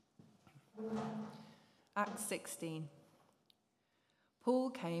Acts 16. Paul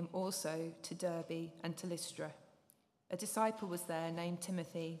came also to Derbe and to Lystra. A disciple was there named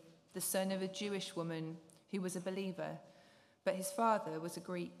Timothy, the son of a Jewish woman who was a believer, but his father was a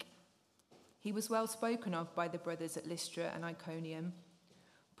Greek. He was well spoken of by the brothers at Lystra and Iconium.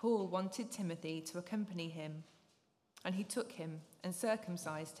 Paul wanted Timothy to accompany him, and he took him and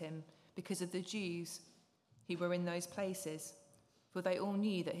circumcised him because of the Jews who were in those places, for they all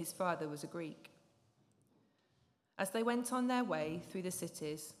knew that his father was a Greek. As they went on their way through the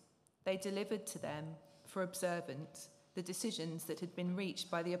cities, they delivered to them for observance the decisions that had been reached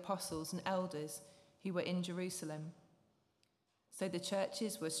by the apostles and elders who were in Jerusalem. So the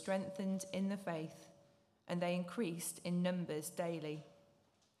churches were strengthened in the faith, and they increased in numbers daily.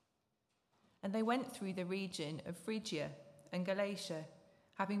 And they went through the region of Phrygia and Galatia,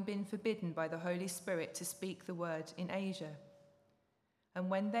 having been forbidden by the Holy Spirit to speak the word in Asia. And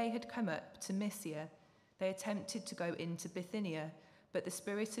when they had come up to Mysia, they attempted to go into Bithynia, but the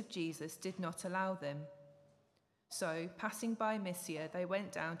Spirit of Jesus did not allow them. So, passing by Mysia, they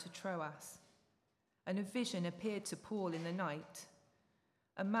went down to Troas. And a vision appeared to Paul in the night.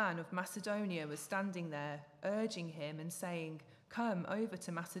 A man of Macedonia was standing there, urging him and saying, "Come over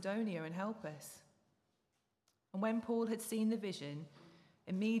to Macedonia and help us." And when Paul had seen the vision,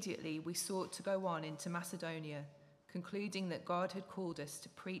 immediately we sought to go on into Macedonia, concluding that God had called us to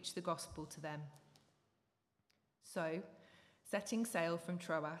preach the gospel to them. So, setting sail from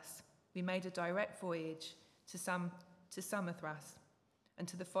Troas, we made a direct voyage to Samothrace, and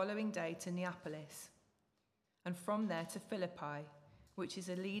to the following day to Neapolis, and from there to Philippi, which is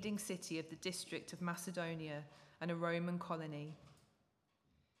a leading city of the district of Macedonia and a Roman colony.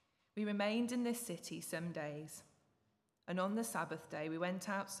 We remained in this city some days, and on the Sabbath day we went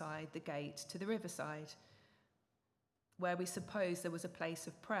outside the gate to the riverside, where we supposed there was a place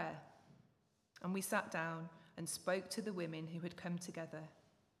of prayer, and we sat down and spoke to the women who had come together.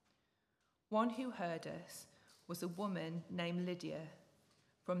 One who heard us was a woman named Lydia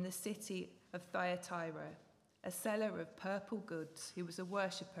from the city of Thyatira, a seller of purple goods who was a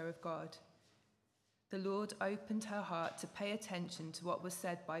worshipper of God. The Lord opened her heart to pay attention to what was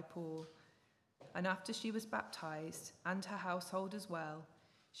said by Paul, and after she was baptized, and her household as well,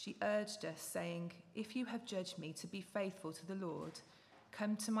 she urged us, saying, "If you have judged me to be faithful to the Lord,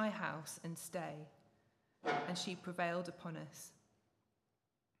 come to my house and stay." And she prevailed upon us.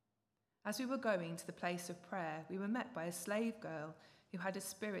 As we were going to the place of prayer, we were met by a slave girl who had a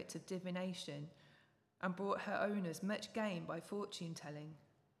spirit of divination and brought her owners much gain by fortune-telling.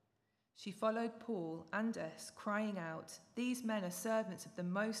 She followed Paul and us, crying out, "These men are servants of the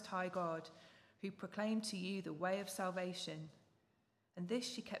Most High God, who proclaim to you the way of salvation." And this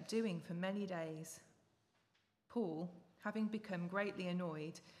she kept doing for many days. Paul, having become greatly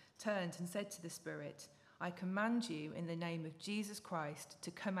annoyed, turned and said to the spirit, "I command you in the name of Jesus Christ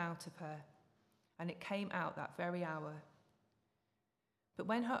to come out of her." And it came out that very hour. But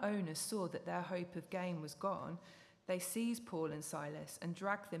when her owners saw that their hope of gain was gone, they seized Paul and Silas and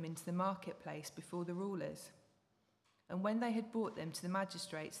dragged them into the marketplace before the rulers. And when they had brought them to the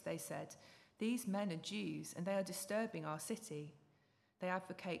magistrates, they said, "These men are Jews, and they are disturbing our city. They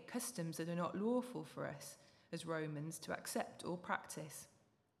advocate customs that are not lawful for us as Romans to accept or practice."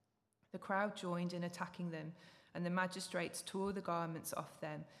 The crowd joined in attacking them, and the magistrates tore the garments off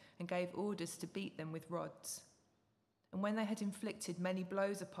them and gave orders to beat them with rods. And when they had inflicted many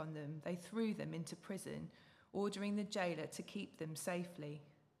blows upon them, they threw them into prison, ordering the jailer to keep them safely.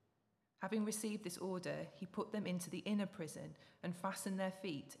 Having received this order, he put them into the inner prison and fastened their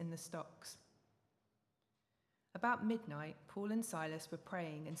feet in the stocks. About midnight, Paul and Silas were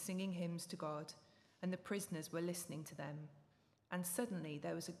praying and singing hymns to God, and the prisoners were listening to them. And suddenly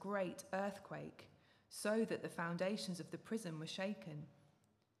there was a great earthquake, so that the foundations of the prison were shaken.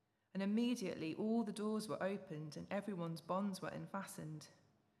 And immediately all the doors were opened and everyone's bonds were unfastened.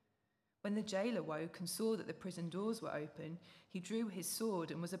 When the jailer woke and saw that the prison doors were open, he drew his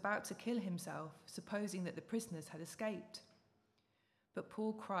sword and was about to kill himself, supposing that the prisoners had escaped. But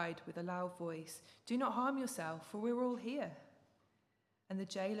Paul cried with a loud voice, "Do not harm yourself, for we're all here." And the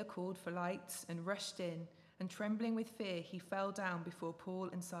jailer called for lights and rushed in, and trembling with fear, he fell down before Paul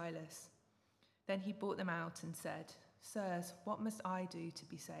and Silas. Then he brought them out and said, "Sirs, what must I do to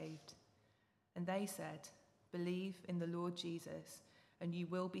be saved?" And they said, "Believe in the Lord Jesus, and you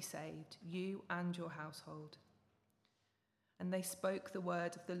will be saved, you and your household." And they spoke the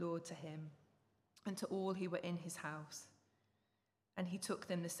word of the Lord to him and to all who were in his house. And he took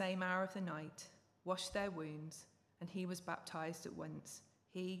them the same hour of the night, washed their wounds, and he was baptized at once,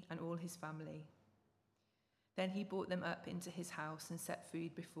 he and all his family. Then he brought them up into his house and set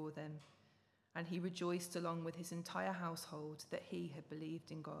food before them. and he rejoiced along with his entire household that he had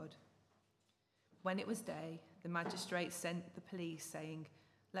believed in God. When it was day, the magistrate sent the police, saying,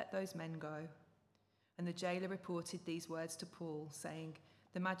 "Let those men go." And the jailer reported these words to Paul, saying,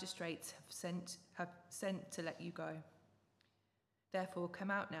 "The magistrates have sent to let you go. Therefore come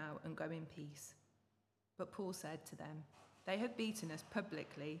out now and go in peace." But Paul said to them, "They have beaten us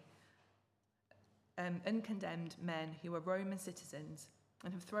publicly, uncondemned men who are Roman citizens,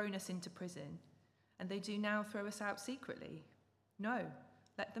 and have thrown us into prison, and they do now throw us out secretly. No,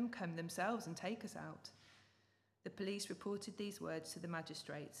 let them come themselves and take us out." The police reported these words to the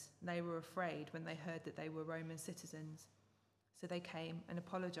magistrates. They were afraid when they heard that they were Roman citizens. So they came and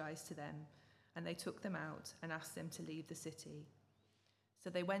apologized to them, and they took them out and asked them to leave the city. So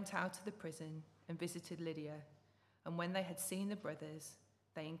they went out of the prison and visited Lydia, and when they had seen the brothers,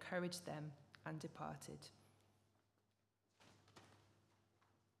 they encouraged them and departed.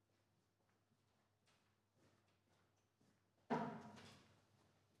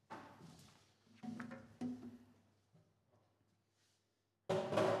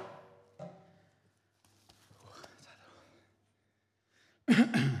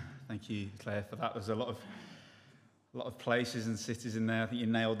 Thank you, Claire, for that. There's a lot of places and cities in there. I think you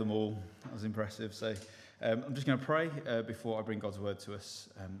nailed them all. That was impressive. So I'm just going to pray before I bring God's word to us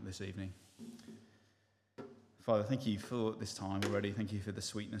this evening. Father, thank you for this time already. Thank you for the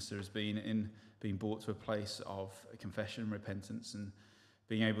sweetness there has been in being brought to a place of confession and repentance, and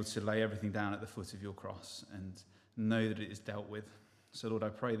being able to lay everything down at the foot of your cross and know that it is dealt with. So, Lord, I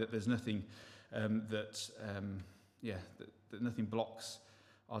pray that there's nothing that nothing blocks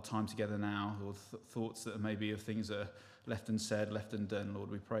our time together now, or thoughts that maybe of things that are left unsaid, left undone.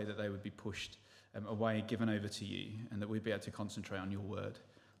 Lord, we pray that they would be pushed away, given over to you, and that we'd be able to concentrate on your word.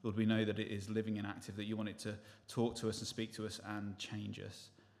 Lord, we know that it is living and active, that you want it to talk to us and speak to us and change us.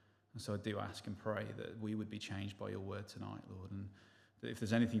 And so I do ask and pray that we would be changed by your word tonight, Lord, and that if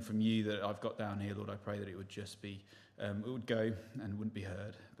there's anything from you that I've got down here, Lord, I pray that it would just be, it would go and wouldn't be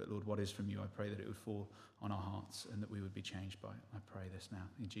heard. But Lord, what is from you, I pray that it would fall on our hearts and that we would be changed by it. I pray this now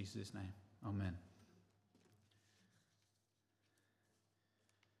in Jesus' name. Amen.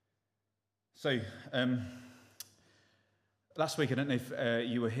 So, last week, I don't know if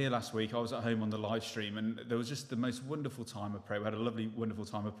you were here last week, I was at home on the live stream, and there was just the most wonderful time of prayer. We had a lovely, wonderful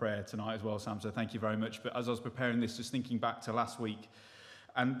time of prayer tonight as well, Sam, so thank you very much. But as I was preparing this, just thinking back to last week,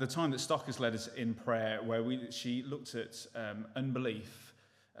 and the time that Stockers led us in prayer, where she looked at unbelief,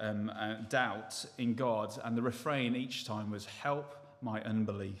 doubt in God, and the refrain each time was, "Help my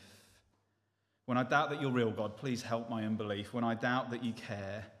unbelief." When I doubt that you're real, God, please help my unbelief. When I doubt that you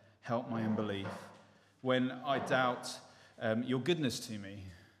care, help my unbelief. When I doubt your goodness to me,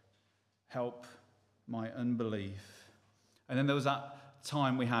 help my unbelief. And then there was that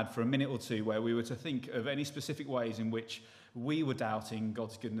time we had for a minute or two where we were to think of any specific ways in which we were doubting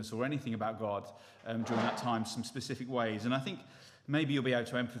God's goodness or anything about God during that time, some specific ways. And I think maybe you'll be able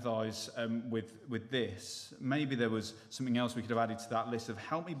to empathise with this. Maybe there was something else we could have added to that list of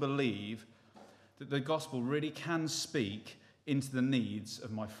help me believe that the gospel really can speak into the needs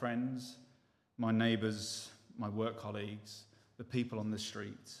of my friends, my neighbours, my work colleagues, the people on the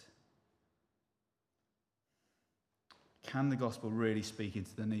street. Can the gospel really speak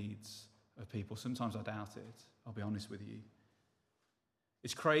into the needs of people? Sometimes I doubt it, I'll be honest with you.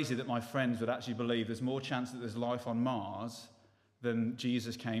 It's crazy that my friends would actually believe there's more chance that there's life on Mars than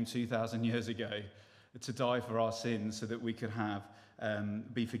Jesus came 2,000 years ago to die for our sins so that we could have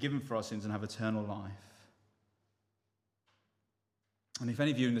be forgiven for our sins and have eternal life. And if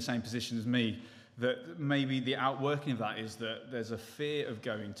any of you are in the same position as me, that maybe the outworking of that is that there's a fear of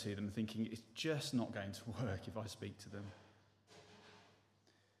going to them, thinking it's just not going to work if I speak to them.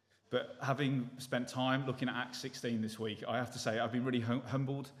 But having spent time looking at Acts 16 this week, I have to say I've been really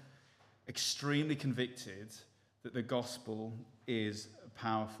humbled, extremely convicted that the gospel is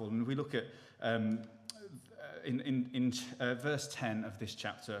powerful. And we look at in verse 10 of this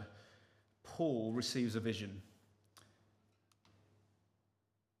chapter, Paul receives a vision.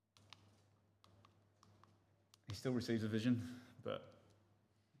 He still receives a vision, but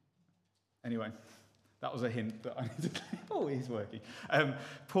anyway, that was a hint that I needed to... Oh, he's working.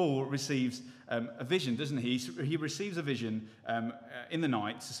 Paul receives a vision, doesn't he? He receives a vision in the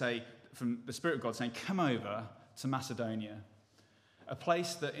night to say, from the Spirit of God saying, come over to Macedonia, a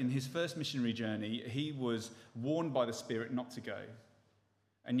place that in his first missionary journey, he was warned by the Spirit not to go.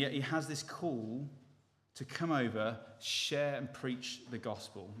 And yet he has this call to come over, share and preach the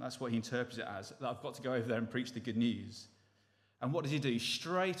gospel. That's what he interprets it as, that I've got to go over there and preach the good news. And what does he do?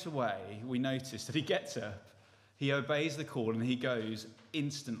 Straight away, we notice that he gets up, He obeys the call and he goes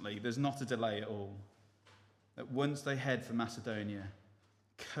instantly. There's not a delay at all. That once they head for Macedonia,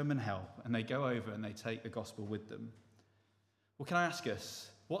 come and help, and they go over and they take the gospel with them. Well, can I ask us,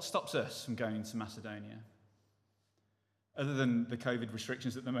 what stops us from going to Macedonia? Other than the COVID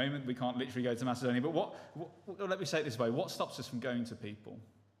restrictions at the moment, we can't literally go to Macedonia, but let me say it this way, what stops us from going to people?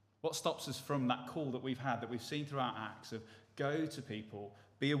 What stops us from that call that we've had, that we've seen throughout Acts of go to people,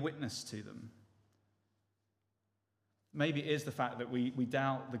 be a witness to them? Maybe it is the fact that we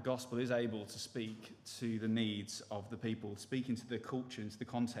doubt the gospel is able to speak to the needs of the people, speak into the culture, into the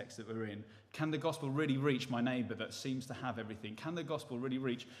context that we're in. Can the gospel really reach my neighbour that seems to have everything? Can the gospel really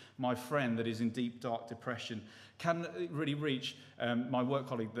reach my friend that is in deep, dark depression? Can it really reach my work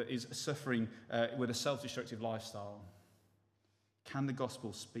colleague that is suffering with a self-destructive lifestyle? Can the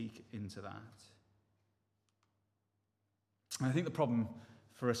gospel speak into that? And I think the problem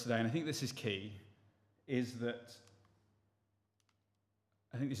for us today, and I think this is key, is that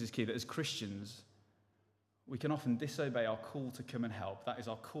as Christians, we can often disobey our call to come and help. That is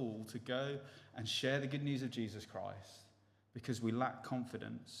our call to go and share the good news of Jesus Christ, because we lack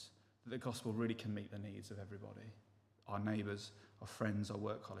confidence that the gospel really can meet the needs of everybody, our neighbours, our friends, our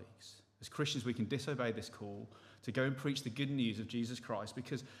work colleagues. As Christians, we can disobey this call to go and preach the good news of Jesus Christ,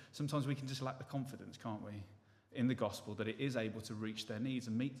 because sometimes we can just lack the confidence, can't we, in the gospel that it is able to reach their needs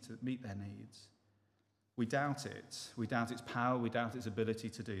and meet their needs. We doubt it. We doubt its power. We doubt its ability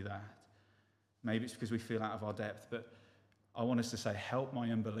to do that. Maybe it's because we feel out of our depth, but I want us to say, help my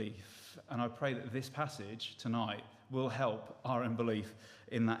unbelief. And I pray that this passage tonight will help our unbelief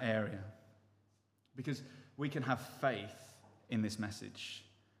in that area. Because we can have faith in this message.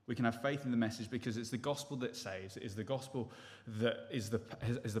 We can have faith in the message because it's the gospel that saves. It is the gospel that is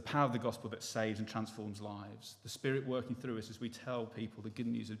the power of the gospel that saves and transforms lives. The Spirit working through us as we tell people the good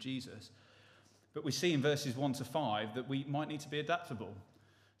news of Jesus. But we see in verses 1 to 5 that we might need to be adaptable.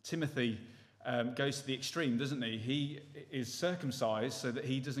 Timothy goes to the extreme, doesn't he? He is circumcised so that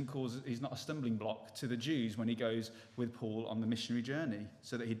he's not a stumbling block to the Jews when he goes with Paul on the missionary journey,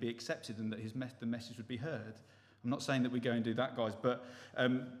 so that he'd be accepted and that the message would be heard. I'm not saying that we go and do that, guys, but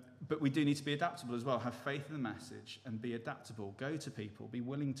we do need to be adaptable as well. Have faith in the message and be adaptable. Go to people, be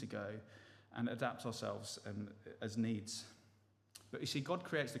willing to go and adapt ourselves as needs. But you see, God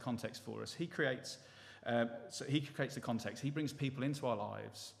creates the context for us. He creates the context. He brings people into our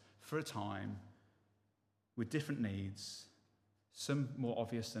lives for a time with different needs, some more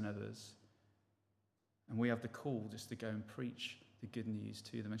obvious than others. And we have the call just to go and preach the good news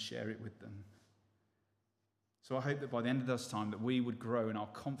to them and share it with them. So I hope that by the end of this time that we would grow in our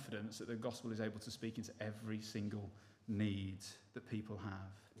confidence that the gospel is able to speak into every single need that people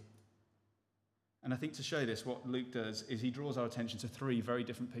have. And I think to show this, what Luke does is he draws our attention to three very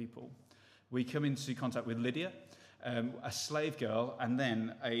different people. We come into contact with Lydia, a slave girl, and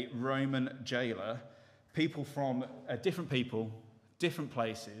then a Roman jailer, people from different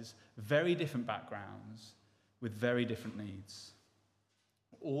places, very different backgrounds, with very different needs.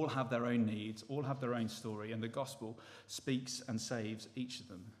 All have their own needs, all have their own story, and the gospel speaks and saves each of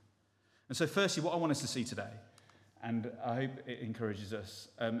them. And so firstly, what I want us to see today, and I hope it encourages us,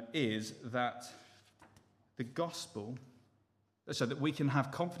 is that the gospel, so that we can have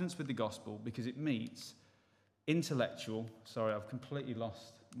confidence with the gospel because it meets intellectual, sorry, I've completely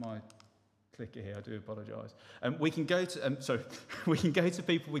lost my clicker here, I do apologise. We can go to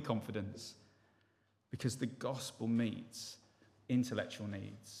people with confidence because the gospel meets intellectual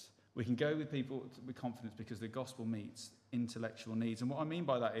needs. We can go with people with confidence because the gospel meets intellectual needs. And what I mean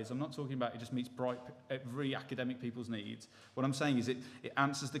by that is, I'm not talking about it just meets every academic people's needs. What I'm saying is it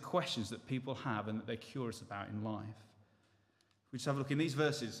answers the questions that people have and that they're curious about in life. We just have a look in these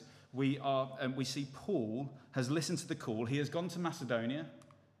verses. We see Paul has listened to the call. He has gone to Macedonia.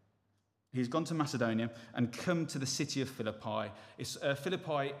 He's gone to Macedonia and come to the city of Philippi.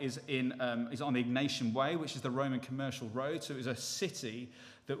 Philippi is on the Ignatian Way, which is the Roman commercial road. So it was a city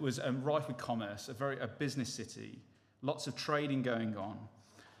that was rife with commerce, a business city, lots of trading going on.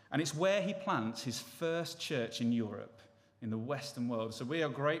 And it's where he plants his first church in Europe, in the Western world. So we are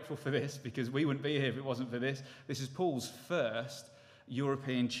grateful for this because we wouldn't be here if it wasn't for this. This is Paul's first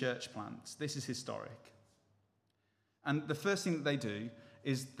European church plant. This is historic. And the first thing that they do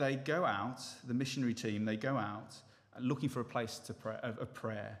is they go out, the missionary team, they go out looking for a place of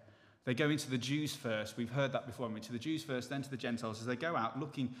prayer. They go into the Jews first. We've heard that before, haven't we? To the Jews first, then to the Gentiles, as they go out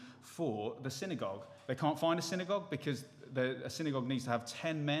looking for the synagogue. They can't find a synagogue because a synagogue needs to have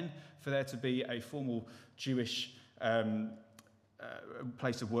 10 men for there to be a formal Jewish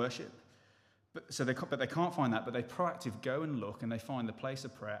place of worship. But they can't find that, but they proactively go and look, and they find the place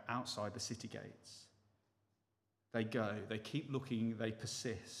of prayer outside the city gates. They go, they keep looking, they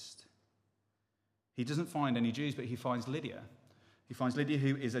persist. He doesn't find any Jews, but he finds Lydia. He finds Lydia,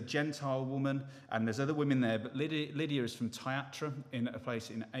 who is a Gentile woman, and there's other women there, but Lydia is from Thyatira, in a place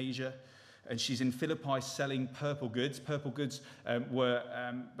in Asia, and she's in Philippi selling purple goods. Purple goods were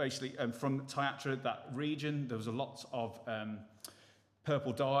basically from Thyatira, that region. There was a lot of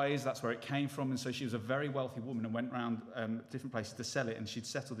purple dyes. That's where it came from, and so she was a very wealthy woman and went around different places to sell it, and she'd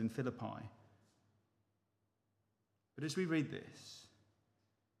settled in Philippi. But as we read this,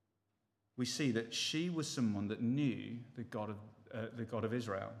 we see that she was someone that knew the God of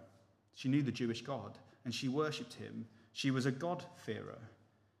Israel. She knew the Jewish God, and she worshipped him. She was a God-fearer.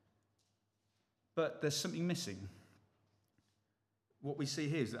 But there's something missing. What we see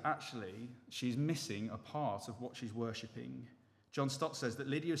here is that actually she's missing a part of what she's worshipping. John Stott says that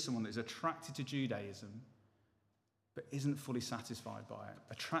Lydia is someone that is attracted to Judaism, but isn't fully satisfied by it.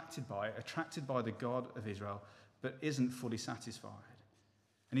 Attracted by the God of Israel, but isn't fully satisfied.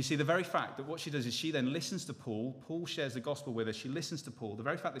 And you see, the very fact that what she does is she then listens to Paul. Paul shares the gospel with her. She listens to Paul. The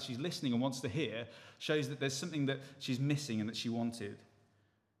very fact that she's listening and wants to hear shows that there's something that she's missing and that she wanted.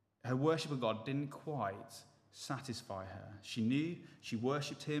 Her worship of God didn't quite satisfy her. She knew, she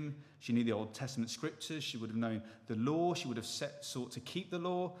worshipped him. She knew the Old Testament scriptures. She would have known the law. She would have sought to keep the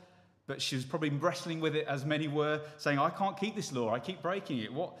law. But she was probably wrestling with it, as many were, saying, I can't keep this law. I keep breaking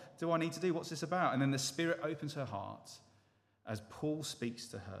it. What do I need to do? What's this about? And then the Spirit opens her heart as Paul speaks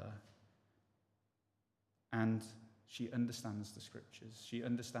to her. And she understands the scriptures. She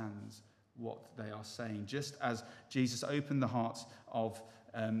understands what they are saying. Just as Jesus opened the hearts of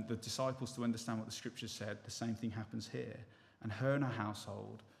the disciples to understand what the scriptures said, the same thing happens here. And her and her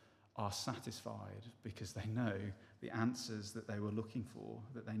household are satisfied because they know the answers that they were looking for,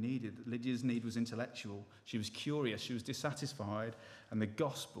 that they needed. Lydia's need was intellectual. She was curious. She was dissatisfied. And the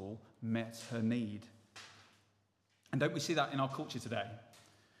gospel met her need. And don't we see that in our culture today?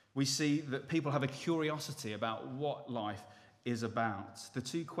 We see that people have a curiosity about what life is about. The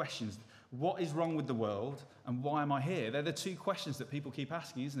two questions, what is wrong with the world and why am I here? They're the two questions that people keep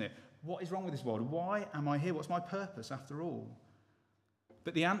asking, isn't it? What is wrong with this world? Why am I here? What's my purpose after all?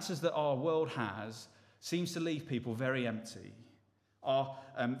 But the answers that our world has seems to leave people very empty. Our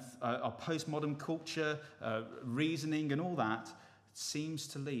postmodern culture, reasoning and all that seems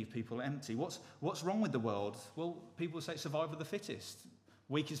to leave people empty. What's wrong with the world? Well, people say survival of the fittest.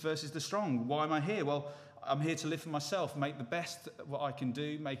 Weakest versus the strong. Why am I here? Well, I'm here to live for myself, make the best what I can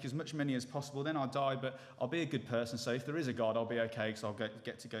do, make as much money as possible, then I'll die, but I'll be a good person, so if there is a God, I'll be okay, because I'll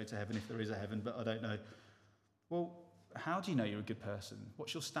get to go to heaven if there is a heaven, but I don't know. Well, how do you know you're a good person?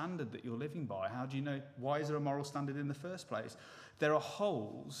 What's your standard that you're living by? How do you know? Why is there a moral standard in the first place? There are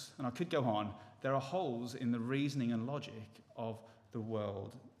holes, and I could go on, there are holes in the reasoning and logic of the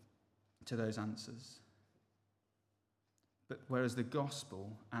world to those answers. But whereas the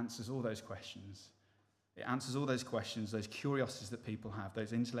gospel answers all those questions, it answers all those questions, those curiosities that people have,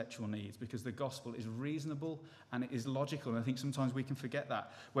 those intellectual needs, because the gospel is reasonable and it is logical. And I think sometimes we can forget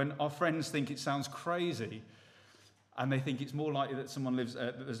that. When our friends think it sounds crazy and they think it's more likely that someone lives,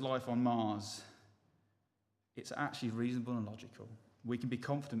 that there's life on Mars, it's actually reasonable and logical. We can be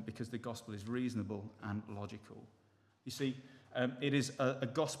confident because the gospel is reasonable and logical. You see, it is a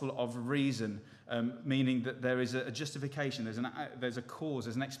gospel of reason, meaning that there is a justification, there's a cause,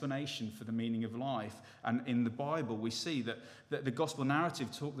 there's an explanation for the meaning of life. And in the Bible, we see that the gospel narrative,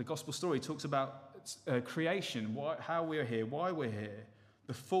 the gospel story talks about creation, how we're here, why we're here,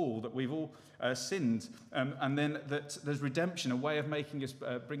 the fall, that we've all sinned, and then that there's redemption, a way of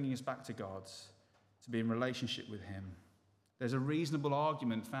bringing us back to God, to be in relationship with him. There's a reasonable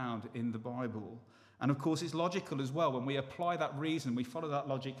argument found in the Bible. And of course, it's logical as well. When we apply that reason, we follow that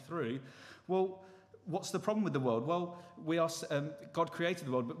logic through. Well, what's the problem with the world? Well, God created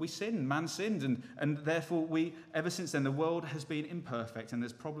the world, but we sinned. Man sinned. And therefore, ever since then, the world has been imperfect and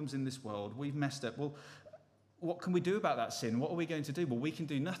there's problems in this world. We've messed up. Well, what can we do about that sin? What are we going to do? Well, we can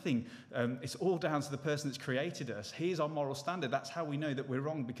do nothing. It's all down to the person that's created us. He is our moral standard. That's how we know that we're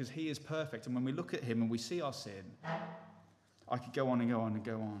wrong, because he is perfect. And when we look at him and we see our sin, I could go on and go on and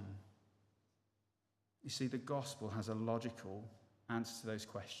go on. You see, the gospel has a logical answer to those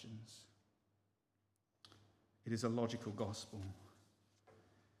questions. It is a logical gospel.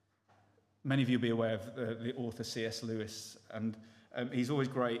 Many of you will be aware of the author C.S. Lewis, and he's always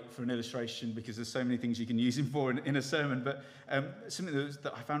great for an illustration because there's so many things you can use him for in a sermon. But something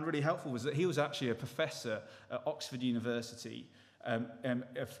that I found really helpful was that he was actually a professor at Oxford University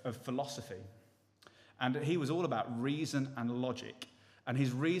of philosophy. And he was all about reason and logic. And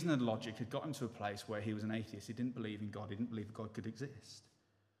his reason and logic had got him to a place where he was an atheist. He didn't believe in God. He didn't believe God could exist.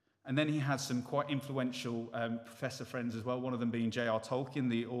 And then he had some quite influential professor friends as well, one of them being J.R. Tolkien,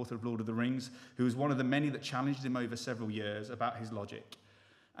 the author of Lord of the Rings, who was one of the many that challenged him over several years about his logic.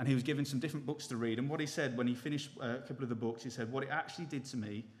 And he was given some different books to read. And what he said when he finished a couple of the books, he said, what it actually did to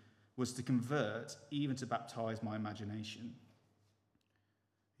me was to convert, even to baptize my imagination.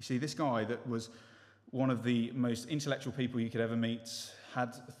 You see, this guy that was one of the most intellectual people you could ever meet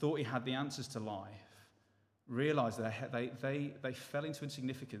thought he had the answers to life, realized that they fell into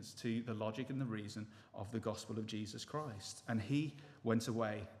insignificance to the logic and the reason of the gospel of Jesus Christ. And he went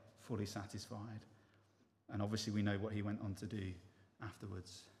away fully satisfied. And obviously we know what he went on to do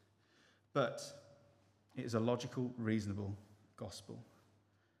afterwards. But it is a logical, reasonable gospel.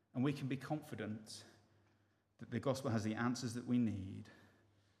 And we can be confident that the gospel has the answers that we need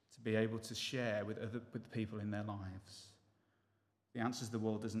to be able to share with people in their lives. The answers the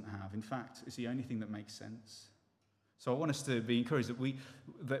world doesn't have. In fact, it's the only thing that makes sense. So I want us to be encouraged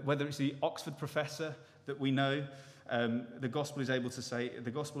that whether it's the Oxford professor that we know, the gospel is able to say,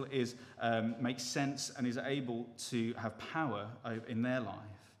 the gospel makes sense and is able to have power in their life.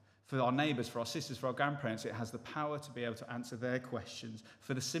 For our neighbours, for our sisters, for our grandparents, it has the power to be able to answer their questions.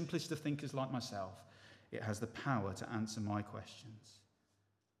 For the simplest of thinkers like myself, it has the power to answer my questions.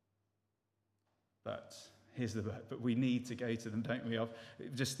 But here's the but we need to go to them, don't we?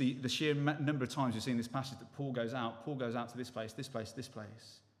 Just the sheer number of times we've seen this passage that Paul goes out to this place, this place, this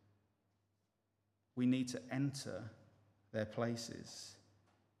place. We need to enter their places.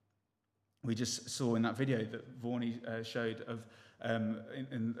 We just saw in that video that Vorney showed of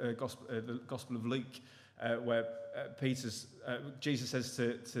in the Gospel of Luke, where Jesus says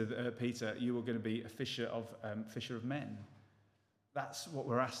to Peter, "You are going to be a fisher of men." That's what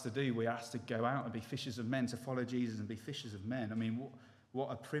we're asked to do. We're asked to go out and be fishers of men, to follow Jesus and be fishers of men. I mean,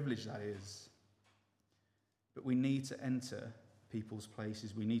 what a privilege that is. But we need to enter people's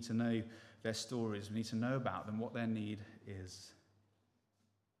places. We need to know their stories. We need to know about them, what their need is.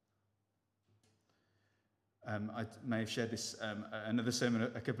 I may have shared this another sermon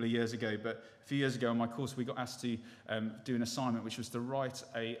a couple of years ago, but a few years ago on my course we got asked to do an assignment, which was to write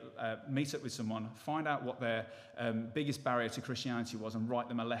meet up with someone, find out what their biggest barrier to Christianity was, and write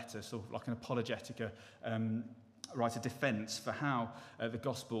them a letter, sort of like an apologetic, write a defence for how the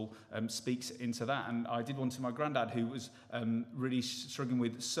gospel speaks into that. And I did one to my granddad, who was really struggling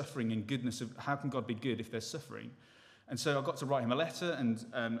with suffering and goodness, of how can God be good if there's suffering. And so I got to write him a letter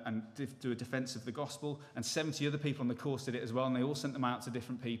and do a defence of the gospel, and 70 other people on the course did it as well, and they all sent them out to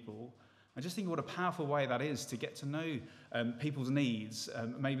different people. I just think what a powerful way that is to get to know people's needs,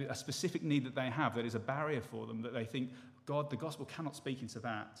 maybe a specific need that they have that is a barrier for them, that they think, God, the gospel cannot speak into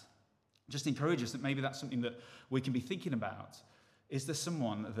that. Just encourage us that maybe that's something that we can be thinking about. Is there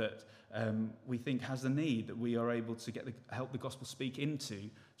someone that we think has the need that we are able to help the gospel speak into,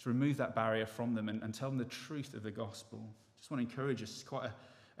 to remove that barrier from them and tell them the truth of the gospel? Just want to encourage us. It's quite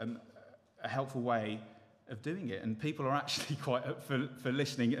a helpful way of doing it. And people are actually quite up for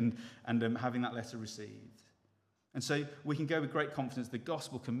listening and having that letter received. And so we can go with great confidence the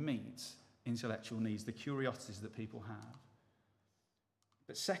gospel can meet intellectual needs, the curiosities that people have.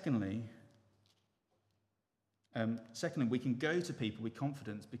 But secondly, we can go to people with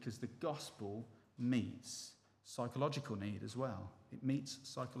confidence because the gospel meets psychological need as well. It meets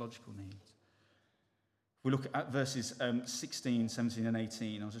psychological needs. If we look at verses 16, 17 and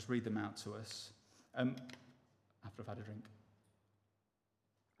 18, I'll just read them out to us after I've had a drink.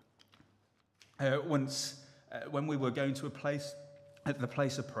 Once, when we were going to the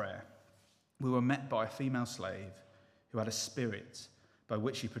place of prayer, we were met by a female slave who had a spirit by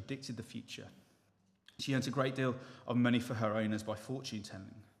which she predicted the future. She earned a great deal of money for her owners by fortune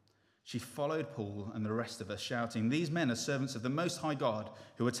telling. She followed Paul and the rest of us, shouting, "These men are servants of the Most High God,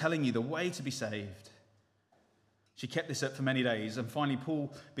 who are telling you the way to be saved." She kept this up for many days, and finally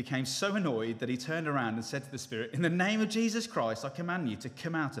Paul became so annoyed that he turned around and said to the spirit, "In the name of Jesus Christ, I command you to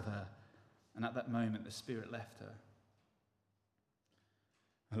come out of her." And at that moment, the spirit left her.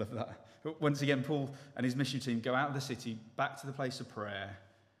 I love that. But once again, Paul and his mission team go out of the city, back to the place of prayer.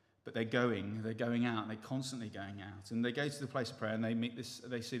 But they're going out, and they're constantly going out. And they go to the place of prayer, and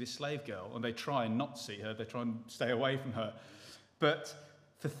they see this slave girl, and they try and not see her. They try and stay away from her. But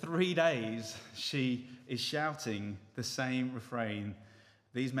for 3 days, she is shouting the same refrain.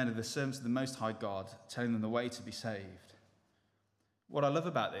 These men are the servants of the Most High God, telling them the way to be saved. What I love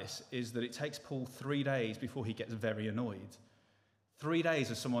about this is that it takes Paul 3 days before he gets very annoyed. 3 days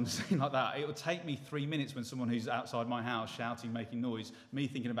of someone saying like that. It would take me 3 minutes when someone who's outside my house shouting, making noise, me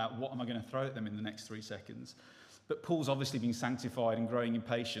thinking about what am I going to throw at them in the next 3 seconds. But Paul's obviously been sanctified and growing in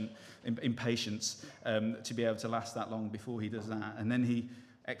patience to be able to last that long before he does that. And then he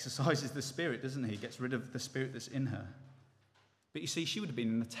exercises the spirit, doesn't he? Gets rid of the spirit that's in her. But you see, she would have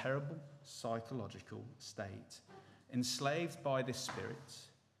been in a terrible psychological state, enslaved by this spirit,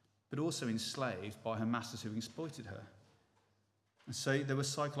 but also enslaved by her masters who exploited her. And so there were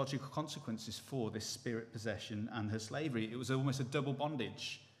psychological consequences for this spirit possession and her slavery. It was almost a double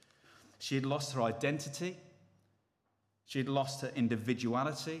bondage. She had lost her identity, she had lost her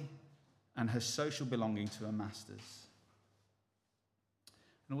individuality, and her social belonging to her masters.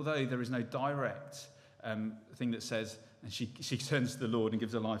 And although there is no direct thing that says, and she turns to the Lord and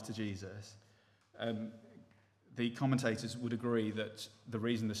gives her life to Jesus, the commentators would agree that the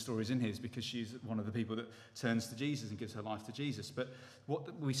reason the story's in here is because she's one of the people that turns to Jesus and gives her life to Jesus. But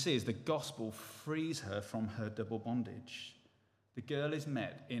what we see is the gospel frees her from her double bondage. The girl is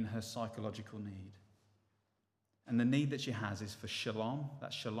met in her psychological need. And the need that she has is for shalom,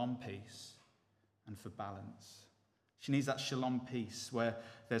 that shalom peace, and for balance. She needs that shalom peace where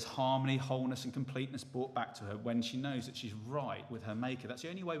there's harmony, wholeness, and completeness brought back to her when she knows that she's right with her Maker. That's the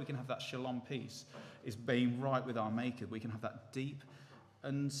only way we can have that shalom peace, is being right with our Maker. We can have that deep,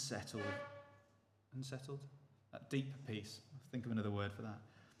 unsettled, that deep peace. I'll think of another word for that.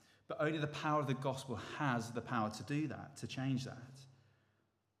 But only the power of the gospel has the power to do that, to change that.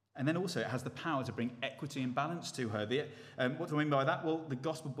 And then also it has the power to bring equity and balance to her. What do I mean by that? Well, the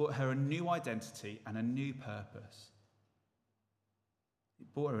gospel brought her a new identity and a new purpose.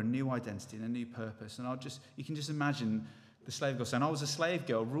 It brought her a new identity and a new purpose. And you can just imagine the slave girl saying, I was a slave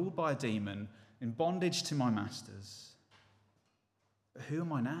girl ruled by a demon in bondage to my masters. But who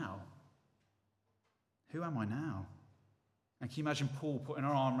am I now? Who am I now? And can you imagine Paul putting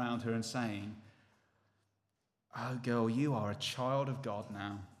her arm around her and saying, oh girl, you are a child of God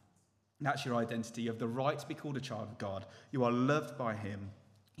now. That's your identity. You have the right to be called a child of God. You are loved by him.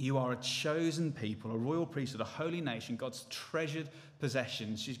 You are a chosen people, a royal priesthood, a holy nation, God's treasured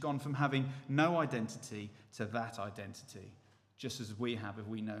possession. She's gone from having no identity to that identity, just as we have if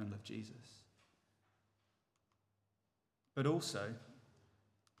we know and love Jesus. But also,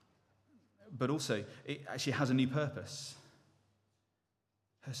 it actually has a new purpose.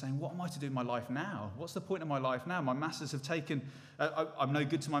 Her saying, what am I to do in my life now? What's the point of my life now? My masters have taken, I'm no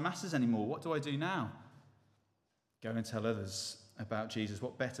good to my masters anymore. What do I do now? Go and tell others about Jesus.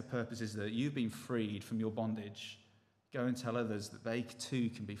 What better purpose is there? You've been freed from your bondage. Go and tell others that they too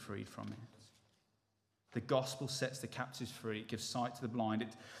can be freed from it. The gospel sets the captives free. It gives sight to the blind.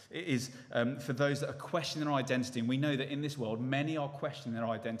 It is for those that are questioning their identity. And we know that in this world, many are questioning their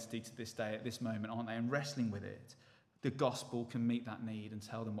identity to this day, at this moment, aren't they? And wrestling with it. The gospel can meet that need and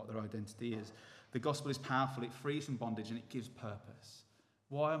tell them what their identity is. The gospel is powerful. It frees from bondage and it gives purpose.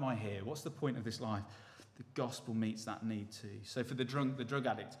 Why am I here? What's the point of this life? The gospel meets that need too. So for the drunk, the drug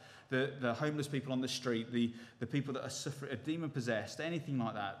addict, the homeless people on the street, the people that are suffering, are demon-possessed, anything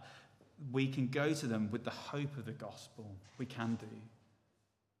like that, we can go to them with the hope of the gospel. We can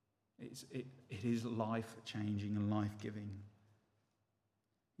do. It is life-changing and life-giving.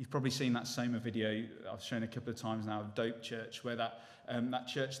 You've probably seen that Soma video I've shown a couple of times now of Dope Church, where that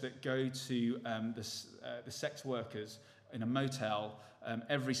church that go to the sex workers in a motel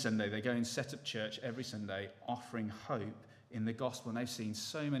every Sunday. They go and set up church every Sunday, offering hope in the gospel. And they've seen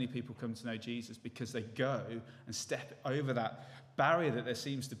so many people come to know Jesus because they go and step over that barrier that there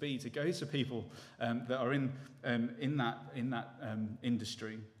seems to be to go to people that are in that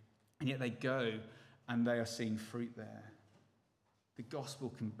industry, and yet they go and they are seeing fruit there. The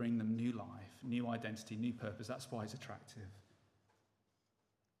gospel can bring them new life, new identity, new purpose. That's why it's attractive.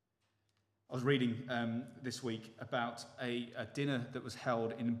 I was reading this week about a dinner that was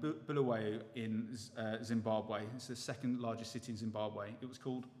held in Bulawayo in Zimbabwe. It's the second largest city in Zimbabwe. It was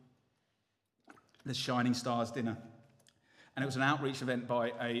called the Shining Stars Dinner. And it was an outreach event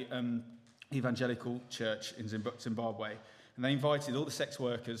by a evangelical church in Zimbabwe. And they invited all the sex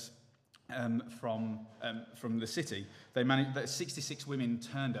workers from the city. They managed that 66 women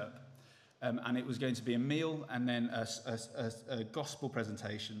turned up, and it was going to be a meal and then a gospel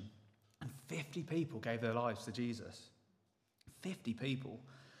presentation. And 50 people gave their lives to Jesus. 50 people.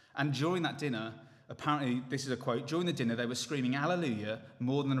 And during that dinner, apparently, this is a quote, during the dinner they were screaming hallelujah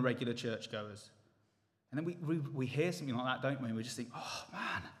more than the regular churchgoers. And then we hear something like that, don't we? And we just think, oh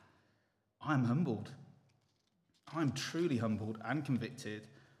man, I'm humbled. I'm truly humbled and convicted.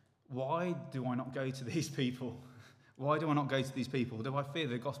 Why do I not go to these people? Why do I not go to these people? Do I fear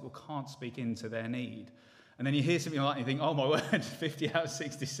the gospel can't speak into their need? And then you hear something like that and you think, oh my word, 50 out of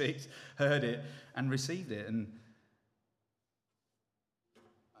 66 heard it and received it. And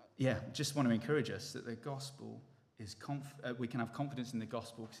yeah, just want to encourage us that the gospel is, we can have confidence in the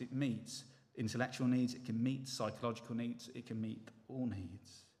gospel because it meets intellectual needs, it can meet psychological needs, it can meet all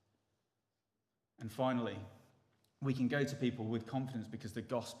needs. And finally, we can go to people with confidence because the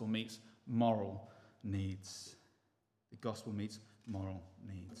gospel meets moral needs. The gospel meets moral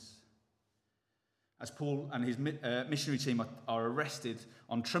needs. As Paul and his missionary team are arrested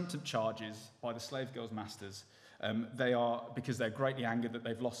on trumped-up charges by the slave girls' masters, they are, because they're greatly angered that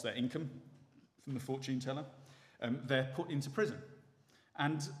they've lost their income from the fortune teller, they're put into prison.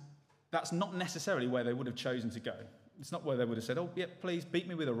 And that's not necessarily where they would have chosen to go. It's not where they would have said, oh, yeah, please beat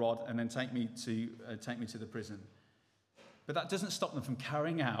me with a rod and then take me to the prison. But that doesn't stop them from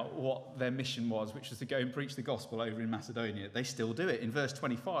carrying out what their mission was, which was to go and preach the gospel over in Macedonia. They still do it. In verse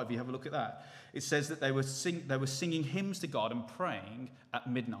 25, you have a look at that. It says that they were singing hymns to God and praying at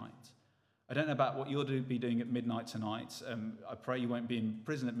midnight. I don't know about what you'll be doing at midnight tonight. I pray you won't be in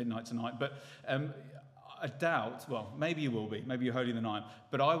prison at midnight tonight. But I doubt, well, maybe you will be. Maybe you're holier than I am.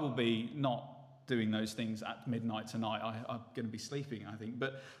 But I will be not doing those things at midnight tonight. I'm going to be sleeping, I think.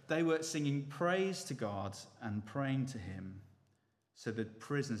 But they were singing praise to God and praying to him so the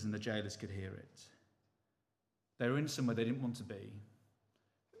prisoners and the jailers could hear it. They were in somewhere they didn't want to be.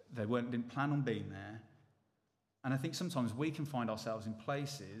 They didn't plan on being there. And I think sometimes we can find ourselves in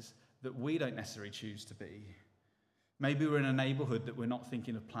places that we don't necessarily choose to be. Maybe we're in a neighbourhood that we're not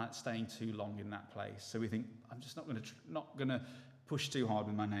thinking of staying too long in that place. So we think, I'm just not going to push too hard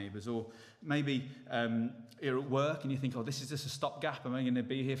with my neighbours. Or maybe you're at work and you think, oh, this is just a stopgap. I'm only going to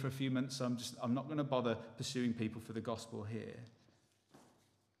be here for a few months, so I'm not going to bother pursuing people for the gospel here.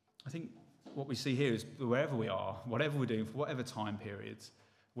 I think what we see here is wherever we are, whatever we're doing, for whatever time periods,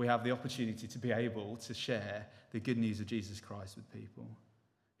 we have the opportunity to be able to share the good news of Jesus Christ with people.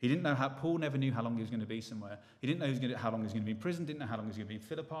 Paul never knew how long he was going to be somewhere. He didn't know how long he was going to be in prison, didn't know how long he was going to be in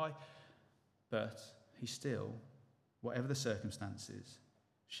Philippi, but he still, whatever the circumstances,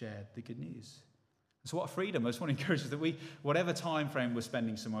 shared the good news. So what a freedom. I just want to encourage us that whatever time frame we're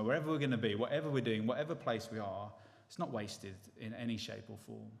spending somewhere, wherever we're going to be, whatever we're doing, whatever place we are, it's not wasted in any shape or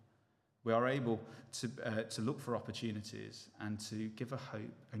form. We are able to look for opportunities and to give a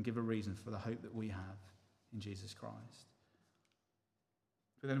hope and give a reason for the hope that we have in Jesus Christ.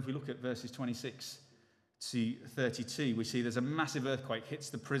 But then if we look at verses 26 to 32, we see there's a massive earthquake hits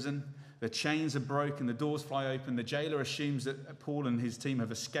the prison. The chains are broken, the doors fly open. The jailer assumes that Paul and his team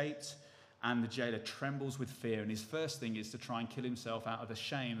have escaped, and the jailer trembles with fear. And his first thing is to try and kill himself out of the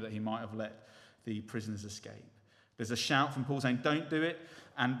shame that he might have let the prisoners escape. There's a shout from Paul saying, don't do it.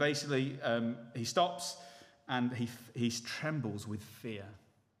 And basically he stops and he trembles with fear.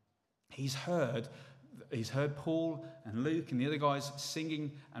 He's heard Paul and Luke and the other guys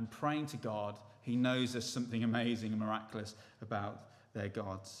singing and praying to God. He knows there's something amazing and miraculous about their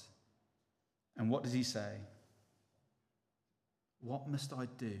gods. And what does he say? What must I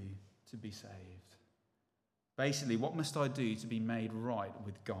do to be saved? Basically, what must I do to be made right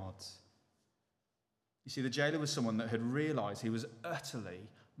with God? You see, the jailer was someone that had realised he was utterly,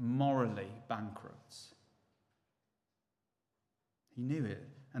 morally bankrupt. He knew it.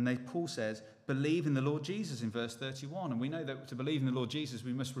 And Paul says, believe in the Lord Jesus in verse 31. And we know that to believe in the Lord Jesus,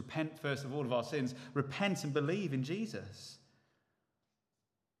 we must repent first of all of our sins. Repent and believe in Jesus.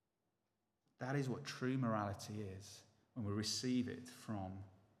 That is what true morality is when we receive it from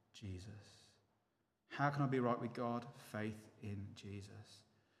Jesus. How can I be right with God? Faith in Jesus.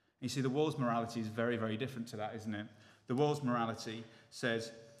 You see, the world's morality is very, very different to that, isn't it? The world's morality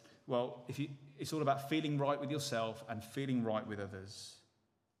says, well, it's all about feeling right with yourself and feeling right with others.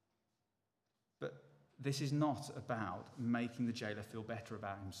 But this is not about making the jailer feel better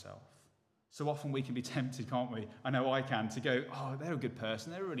about himself. So often we can be tempted, can't we? I know I can, to go, oh, they're a good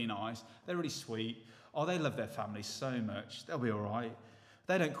person, they're really nice, they're really sweet, oh, they love their family so much, they'll be all right.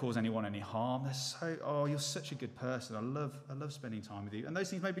 They don't cause anyone any harm. You're such a good person. I love spending time with you. And those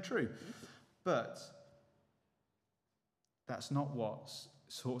things may be true. But that's not what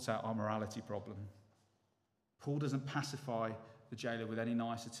sorts out our morality problem. Paul doesn't pacify the jailer with any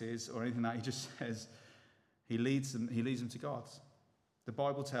niceties or anything like that. He just says he leads them to God. The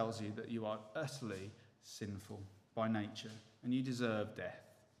Bible tells you that you are utterly sinful by nature and you deserve death.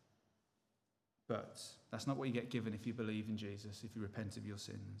 But that's not what you get given if you believe in Jesus, if you repent of your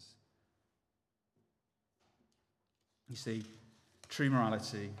sins. You see, true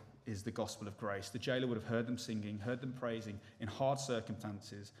morality is the gospel of grace. The jailer would have heard them singing, heard them praising in hard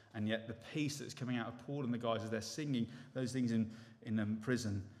circumstances, and yet the peace that's coming out of Paul and the guys as they're singing those things in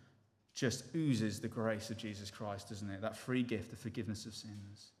prison just oozes the grace of Jesus Christ, doesn't it? That free gift, the forgiveness of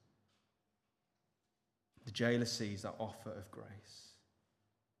sins. The jailer sees that offer of grace.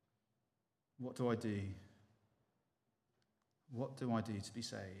 What do I do? What do I do to be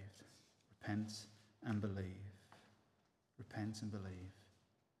saved? Repent and believe. Repent and believe.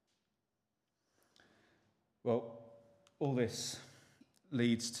 Well, all this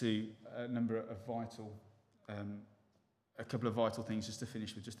leads to a couple of vital things just to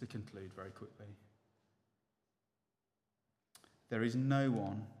finish with, just to conclude very quickly. There is no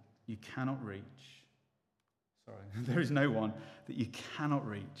one you cannot reach. There is no one that you cannot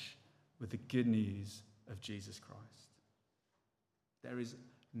reach with the good news of Jesus Christ. There is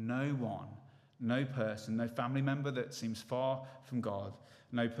no one, no person, no family member that seems far from God,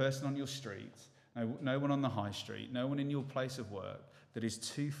 no person on your street, no one on the high street, no one in your place of work that is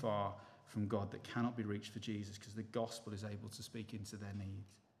too far from God that cannot be reached for Jesus, because the gospel is able to speak into their need.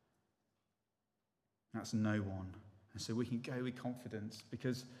 That's no one. And so we can go with confidence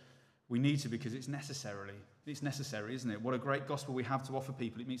because we need to, because it's necessary, isn't it? What a great gospel we have to offer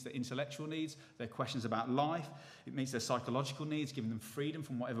people. It meets their intellectual needs, their questions about life. It meets their psychological needs, giving them freedom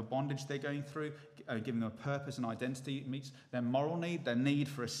from whatever bondage they're going through, giving them a purpose and identity. It meets their moral need, their need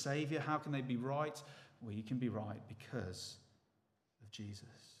for a saviour. How can they be right? Well, you can be right because of Jesus.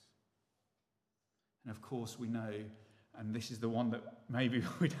 And of course we know, and this is the one that maybe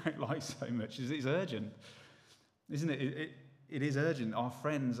we don't like so much, is it's urgent. Isn't it? It is urgent. Our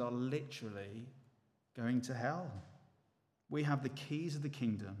friends are literally going to hell. We have the keys of the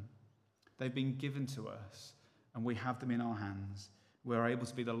kingdom. They've been given to us, and we have them in our hands. We're able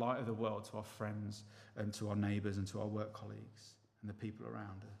to be the light of the world to our friends and to our neighbours and to our work colleagues and the people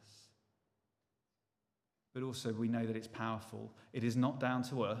around us. But also we know that it's powerful. It is not down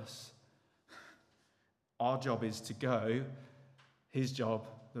to us. Our job is to go. His job,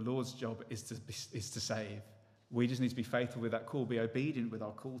 the Lord's job, is to save. We just need to be faithful with that call, be obedient with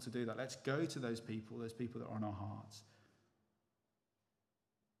our call to do that. Let's go to those people that are on our hearts.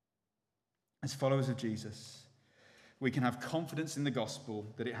 As followers of Jesus, we can have confidence in the gospel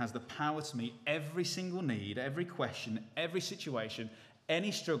that it has the power to meet every single need, every question, every situation,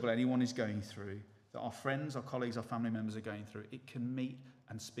 any struggle anyone is going through, that our friends, our colleagues, our family members are going through. It can meet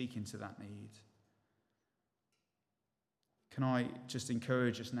and speak into that need. Can I just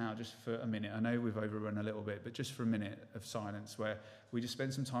encourage us now, just for a minute? I know we've overrun a little bit, but just for a minute of silence where we just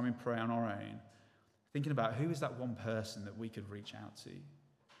spend some time in prayer on our own, thinking about who is that one person that we could reach out to?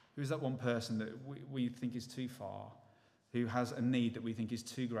 Who is that one person that we think is too far? Who has a need that we think is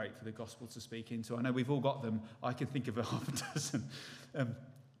too great for the gospel to speak into? I know we've all got them. I can think of a half a dozen.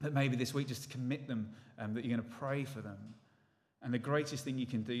 But maybe this week just commit them, that you're going to pray for them. And the greatest thing you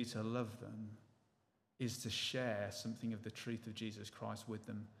can do to love them is to share something of the truth of Jesus Christ with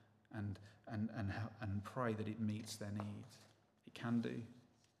them and pray that it meets their need. It can do.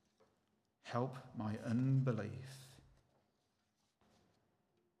 Help my unbelief.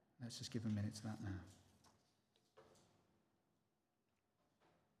 Let's just give a minute to that now.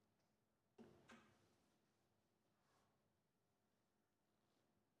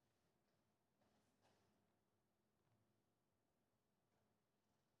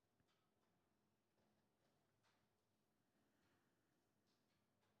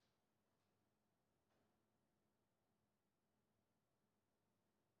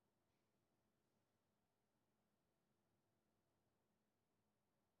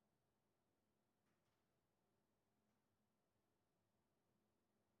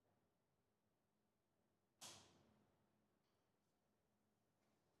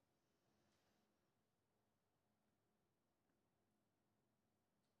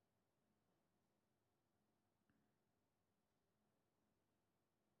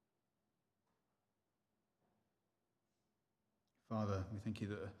 Father, we thank you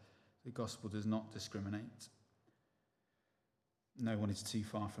that the gospel does not discriminate. No one is too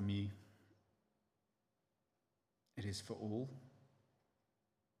far from you. It is for all.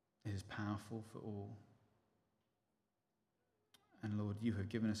 It is powerful for all. And Lord, you have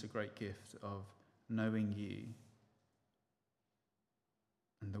given us a great gift of knowing you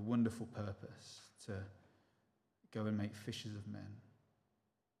and the wonderful purpose to go and make fishers of men.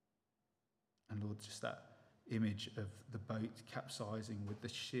 And Lord, just that image of the boat capsizing with the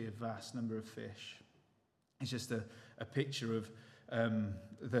sheer vast number of fish. It's just a picture of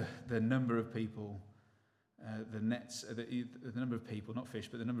the number of people, the number of people, not fish,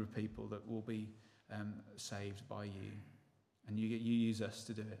 but the number of people that will be saved by you. And you use us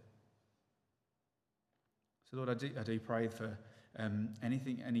to do it. So Lord, I do pray for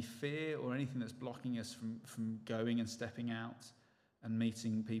any fear or anything that's blocking us from going and stepping out and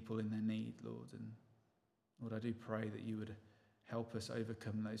meeting people in their need, Lord. And Lord, I do pray that you would help us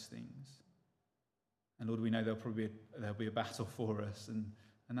overcome those things. And Lord, we know there'll be a battle for us, and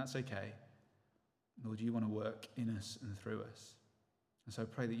that's okay. Lord, you want to work in us and through us. And so I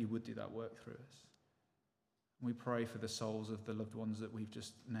pray that you would do that work through us. We pray for the souls of the loved ones that we've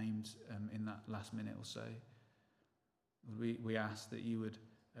just named in that last minute or so. We ask that you would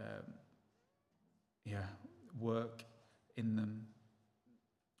work in them,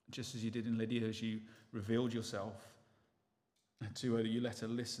 just as you did in Lydia, as you revealed yourself to her, you let her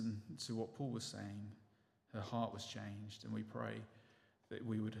listen to what Paul was saying. Her heart was changed, and we pray that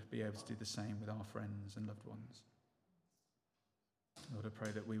we would be able to do the same with our friends and loved ones. Lord, I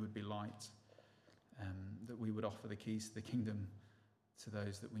pray that we would be light, that we would offer the keys to the kingdom to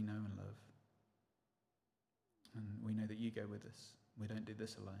those that we know and love. And we know that you go with us. We don't do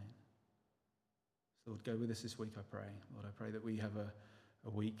this alone. So Lord, go with us this week, I pray. Lord, I pray that we have a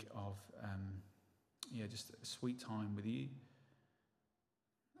week of just a sweet time with you,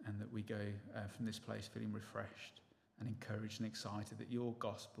 and that we go from this place feeling refreshed and encouraged and excited that your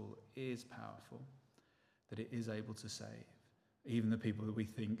gospel is powerful, that it is able to save even the people that we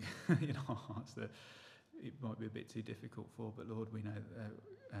think in our hearts that it might be a bit too difficult for. But Lord, we know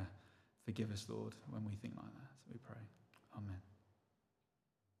that forgive us, Lord, when we think like that. So we pray. Amen.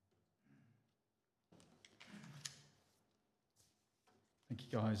 Thank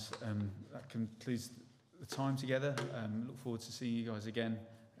you, guys. That concludes the time together. Look forward to seeing you guys again,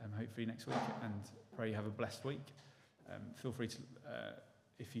 hopefully next week, and pray you have a blessed week. Feel free to,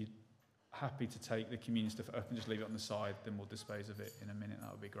 if you're happy to take the communion stuff up and just leave it on the side, then we'll dispose of it in a minute.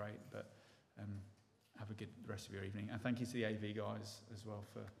 That would be great. But have a good rest of your evening. And thank you to the AV guys as well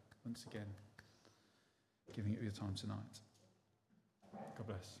for, once again, giving it your time tonight. God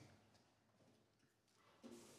bless.